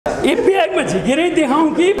एपिआईमा झिकेरै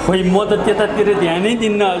देखाउँ कि खोइ म त त्यतातिर ध्यानै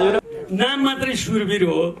दिन्न हजुर। नाम मात्रै सुरवीर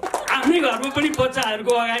हो, आफ्नै घरमा पनि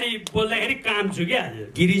बच्चाहरूको अगाडि बोल्दाखेरि काम छु क्या हजुर।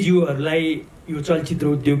 गिरिज्यूहरूलाई यो चलचित्र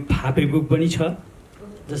उद्योग फापेको पनि छ।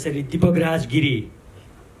 जसरी दीपक राज गिरी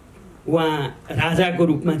उहाँ राजाको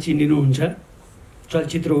रूपमा चिनिनुहुन्छ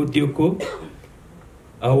चलचित्र उद्योगको,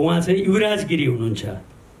 उहाँ चाहिँ युवराज गिरी हुनुहुन्छ।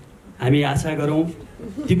 हामी आशा गरौँ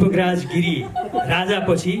दीपक राज गिरी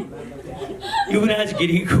राजापछि युवराज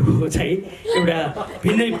गिरीको चाहिँ एउटा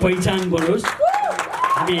भिन्नै पहिचान बनोस्,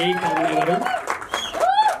 हामी यही कामना गरौँ।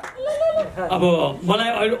 अब मलाई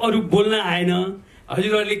अरू बोल्न आएन,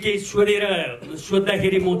 हजुरहरूले केही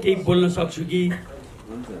सोद्धाखेरि म केही बोल्न सक्छु कि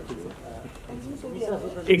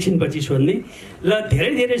एकछिनपछि सोध्ने। ल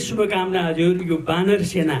धेरै धेरै शुभकामना हजुर। यो बानर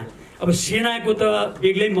सेना, अब सेनाको त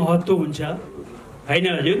बेग्लै महत्त्व हुन्छ होइन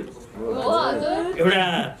हजुर? एउटा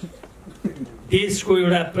देशको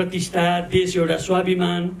एउटा प्रतिष्ठा, देश एउटा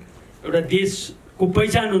स्वाभिमान, एउटा देशको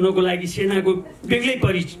पहिचान हुनको लागि सेनाको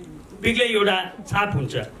बेग्लै एउटा छाप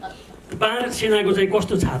हुन्छ। बानर सेनाको चाहिँ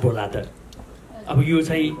कस्तो छाप होला त? अब यो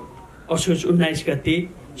चाहिँ असोज 19 गते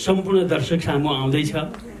सम्पूर्ण दर्शक सामु आउँदैछ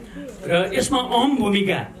र यसमा अहम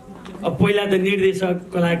भूमिका, अब पहिला त निर्देशक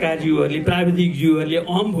कलाकारज्यूहरूले प्राविधिकज्यूहरूले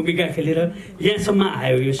अहम भूमिका खेलेर यहाँसम्म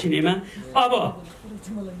आयो यो सिनेमा। अब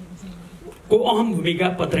को अहम भूमिका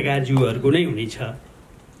पत्रकारज्यूहरूको नै हुनेछ।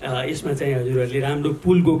 यसमा चाहिँ हजुरहरूले राम्रो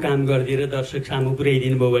पुलको काम गरिदिएर दर्शक सामु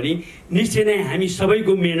पुर्याइदिनु भयो भने निश्चय नै हामी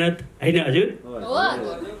सबैको मेहनत होइन हजुर?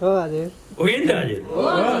 हो नि त हजुर?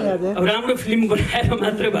 अब राम्रो फिल्म बनाएर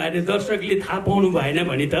मात्र भएन, दर्शकले थाहा पाउनु भएन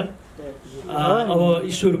भने त अब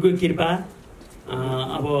ईश्वरको कृपा।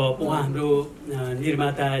 अब उहाँ हाम्रो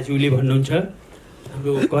निर्माताज्यूले भन्नुहुन्छ,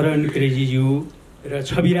 हाम्रो करण क्रेजीज्यू र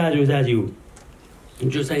छविराज ओझाज्यू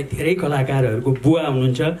जो चाहिँ धेरै कलाकारहरूको बुवा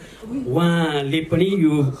हुनुहुन्छ, उहाँले पनि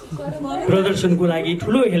यो प्रदर्शनको लागि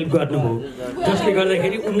ठुलो हेल्प गर्नुभयो, जसले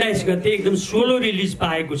गर्दाखेरि 19 गते एकदम सोलो रिलिज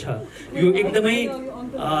पाएको छ। यो एकदमै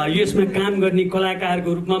यसमा काम गर्ने कलाकारको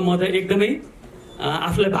रूपमा म त एकदमै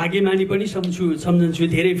आफूलाई भाग्यमानी पनि सम्झन्छु।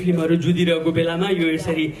 धेरै फिल्महरू जुधिरहेको बेलामा यो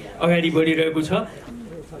यसरी अगाडि बढिरहेको छ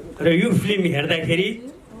र यो फिल्म हेर्दाखेरि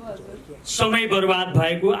समय बर्बाद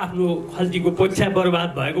भएको, आफ्नो खल्तीको पैसा बर्बाद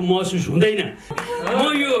भएको महसुस हुँदैन।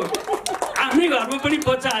 म यो आफ्नै घरमा पनि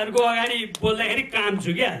बच्चाहरूको अगाडि बोल्दाखेरि काम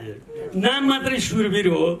छु क्या हजुर। नाम मात्रै सुरवीर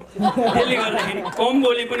हो, त्यसले गर्दाखेरि कम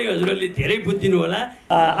बोले पनि हजुरहरूले धेरै बुझिदिनु होला।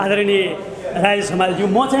 आदरणीय राज समाजज्यू,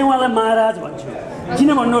 म चाहिँ उहाँलाई महाराज भन्छु। किन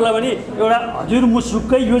भन्नु होला भने एउटा हजुर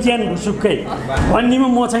मुसुक्कै यो ज्यान मुसुक्कै भन्नेमा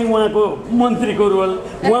म चाहिँ उहाँको मन्त्रीको रोल,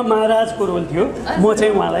 उहाँ महाराजको रोल थियो, म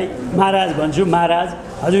चाहिँ उहाँलाई महाराज भन्छु। महाराज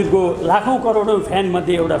हजुरको लाखौँ करोडौँ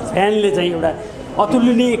फ्यानमध्ये एउटा फ्यानले चाहिँ एउटा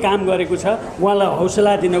अतुलनीय काम गरेको छ। उहाँलाई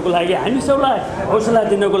हौसला दिनको लागि, हामी सबलाई हौसला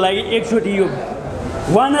दिनको लागि एकचोटि यो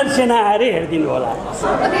वानर सेना आएर हेरिदिनु होला।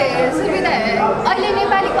 अहिले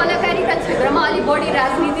नेपाली कलाकारिता क्षेत्रमा अलिक बढी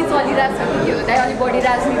राजनीति चलिरहेको छ कि के हो? अलिक बढी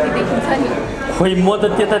राजनीति देखिन्छ नि। खोइ म त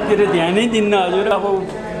त्यतातिर ध्यानै दिन्न हजुर। अब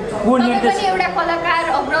को निर्देश एउटा कलाकार,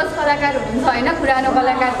 अग्रज कलाकार हुनुहुन्छ होइन, पुरानो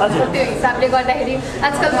कलाकार, त्यो हिसाबले गर्दाखेरि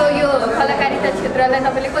आजकलको यो कलाकारिता क्षेत्रलाई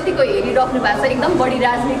तपाईँले कतिको हेरिराख्नु भएको छ? एकदम बढी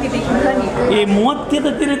राजनीति देखिन्छ नि। म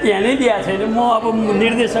त्यतातिर ध्यानै दिएको छैन। म अब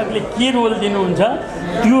निर्देशकले के रोल दिनुहुन्छ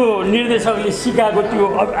त्यो निर्देशकले सिकाएको त्यो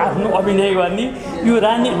आफ्नो अभिनय गर्ने। यो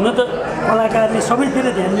राजनीति हुन त कलाकारले सबैतिर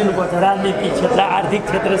ध्यान दिनुपर्छ, राजनीतिक क्षेत्र, आर्थिक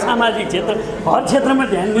क्षेत्र, सामाजिक क्षेत्र, हर क्षेत्रमा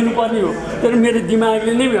ध्यान दिनुपर्ने हो। तर मेरो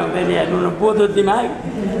दिमागले नै भ्याउँदैन, हेर्नु न, बोधो दिमाग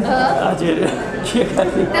हजुर। के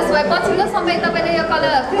गर्ने? त्यसो भए पछिल्लो समय तपाईँले यो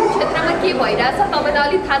फिल्म क्षेत्रमा के भइरहेछ तपाईँलाई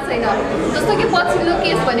अलिक थाहा छैन? जस्तो कि पछिल्लो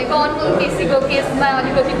केस भनेको अनमोल केसीको केसमा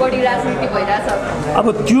अलिकति बढी राजनीति भइरहेछ। अब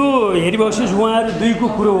त्यो हेरिबक्सिस उहाँहरू दुईको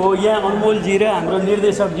कुरो हो। यहाँ अनमोलजी र हाम्रो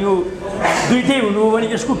निर्देशकज्यू दुइटै हुनु हो भने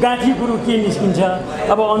यसको गाँठी कुरो के निस्किन्छ?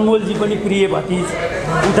 अब अनमोलजी पनि प्रिय भतिज,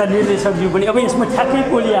 उता निर्देशकज्यू पनि। अब यसमा ठ्याक्कै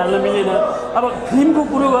बोलिहाल्न मिलेन। अब फिल्मको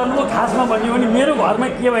कुरो गर्नु हो खासमा भन्यो भने मेरो घरमा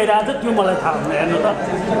के भइरहेछ त्यो मलाई थाहा हुँदैन। हेर्नु त,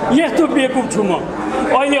 यस्तो बेकुब छु म।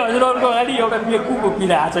 अहिले हजुरहरूको अगाडि एउटा बेकुब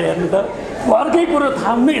उभिरहेको छ, हेर्नु त। घरकै कुरो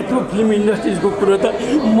थाहा हुन्न, यत्रो फिल्म इन्डस्ट्रिजको कुरो त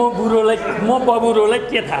म बबुरोलाई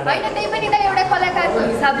के थाहा? होइन, त्यही पनि त एउटा कलाकारको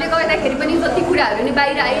हिसाबले गर्दाखेरि पनि जति कुराहरू नि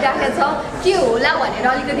बाहिर आइरहेको छ के होला भनेर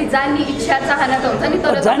अलिकति जान्ने इच्छा चाहना त हुन्छ नि।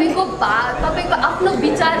 तर तपाईँको आफ्नो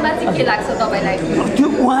विचारमा चाहिँ के लाग्छ तपाईँलाई? त्यो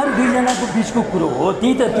उहाँहरू दुईजनाको बिचको कुरो हो,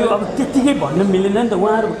 त्यही त। त्यो अब त्यत्तिकै भन्न मिलेन नि त।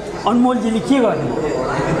 उहाँहरू अनमोलजीले के गर्ने,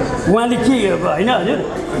 उहाँले के होइन हजुर,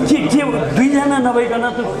 के दुईजना नभइकन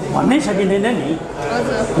त भन्नै सकिँदैन नि।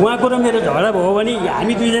 उहाँको र मेरो झगडा भयो भने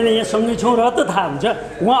हामी दुईजना यहाँ सँगै छौँ र त थाहा हुन्छ।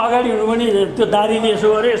 उहाँ अगाडि हुनु भने त्यो दारीले यसो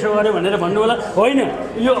गऱ्यो भनेर भन्नु होला, होइन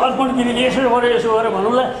यो अर्पण गिरीले यसो गऱ्यो भन्नु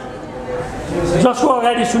होला। जसको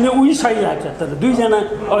अगाडि सुन्यो उही सही लाग्छ तर दुईजना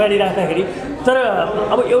अगाडि राख्दाखेरि तर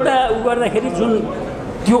अब एउटा उ गर्दाखेरि जुन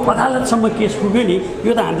त्यो अदालतसम्म केस पुग्यो नि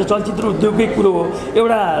यो त हाम्रो चलचित्र उद्योगकै कुरो हो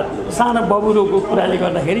एउटा सानो बबुरोको कुराले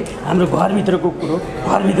गर्दाखेरि हाम्रो घरभित्रको कुरो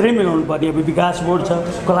घरभित्रै मिलाउनु पर्ने अब विकास बोर्ड छ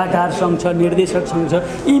कलाकार सङ्घ छ निर्देशक सङ्घ छ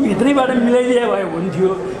यी भित्रैबाट मिलाइदिए भए हुन्थ्यो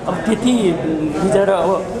अब त्यति बिचरा अब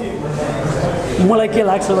मलाई के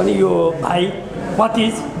लाग्छ भने यो भाइ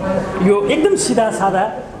पतिज यो एकदम सिधा सादा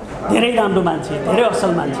धेरै राम्रो मान्छे धेरै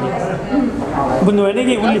असल मान्छे बुझ्नु भएन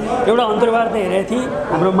कि उसले एउटा अन्तर्वार्ता हेरेको थिएँ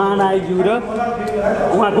हाम्रो महानायकज्यू र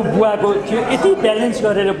उहाँको बुवाको थियो यति ब्यालेन्स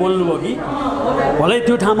गरेर बोल्नुभयो कि भलै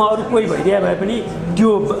त्यो ठाउँमा अरू कोही भइदिए भए पनि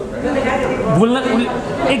त्यो बोल्न उसले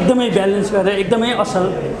एकदमै ब्यालेन्स गरेर एकदमै असल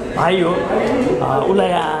भाइ हो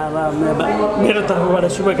उसलाई मेरो तर्फबाट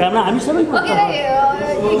शुभकामना हामी सबै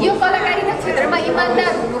यो कलाकारिता क्षेत्रमा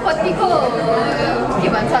इमान्दार कतिको के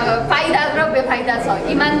भन्छ फाइदा र बेफाइदा छ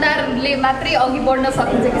इमान्दारले मात्रै अघि बढ्न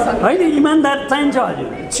सकिन्छ कि सक्दैन होइन इमान्दार चाहिन्छ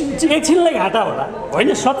हजुर एकछिनलाई घाटा होला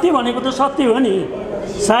होइन सत्य भनेको त सत्य हो नि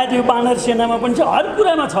सायद यो बानर सेनामा पनि छ हर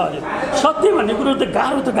कुरामा छ हजुर सत्य भन्ने कुरो त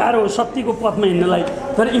गाह्रो हो सत्यको पथमा हिँड्नलाई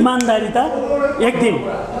तर इमान्दारिता एक दिन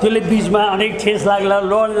त्यसले बिचमा अनेक ठेस लाग्ला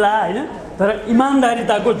लड्ला होइन तर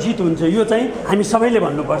इमान्दारिताको जित हुन्छ यो चाहिँ हामी सबैले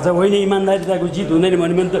भन्नुपर्छ होइन इमान्दारिताको जित हुँदैन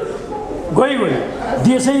भने त गयो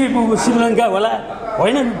देशै श्रीलङ्का होला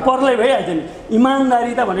होइन पर्लै भइहाल्छ नि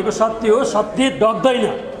इमान्दारिता भनेको सत्य हो सत्य डग्दैन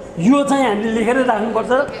यो चाहिँ हामीले लेखेर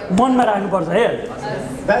राख्नुपर्छ मनमा राख्नुपर्छ है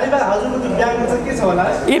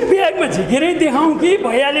ए ब्यागमा झिकेरै देखाउँ कि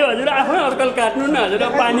भइहाल्यो हजुर आफै अर्कल काट्नु न हजुर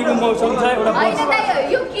पानीको मौसम छ एउटा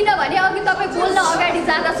यो किनभने अघि तपाईँ बोल्न अगाडि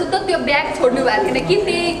जाँदा सुद्धा त्यो ब्याग छोड्नु भएको थिएन कि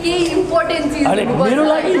त्यही केही इम्पोर्टेन्ट चिज मेरो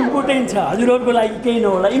लागि इम्पोर्टेन्ट छ हजुरहरूको लागि केही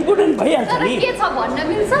नहोला इम्पोर्टेन्ट भइहाल्छ नि के छ भन्न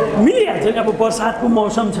मिल्छ मिलिहाल्छ नि अब बर्सातको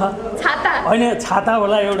मौसम छ छाता होइन छाता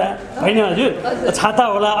होला एउटा होइन हजुर छाता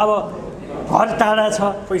होला अब घर टाढा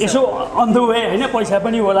छ यसो अन द वे होइन पैसा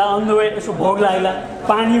पनि होला अन द वे यसो भोग लाग्ला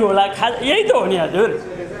पानी होला यही त हो नि हजुर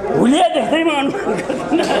हुलिया देख्दैमा अनुमान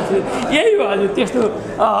गर्दैन हजुर यही हो हजुर त्यस्तो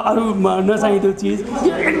अरू नचाहिँदो चिज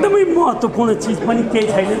एकदमै महत्त्वपूर्ण चिज पनि केही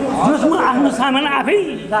छैन जसमा आफ्नो सामान आफै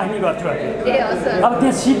राख्ने गर्छु अब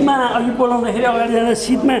त्यहाँ सिटमा अघि बोलाउँदाखेरि अगाडि जाँदा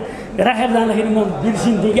सिटमा राखेर जाँदाखेरि म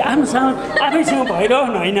बिर्सिन्थेँ कि आफ्नो सामान आफैसँग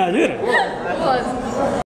भइरहनु होइन हजुर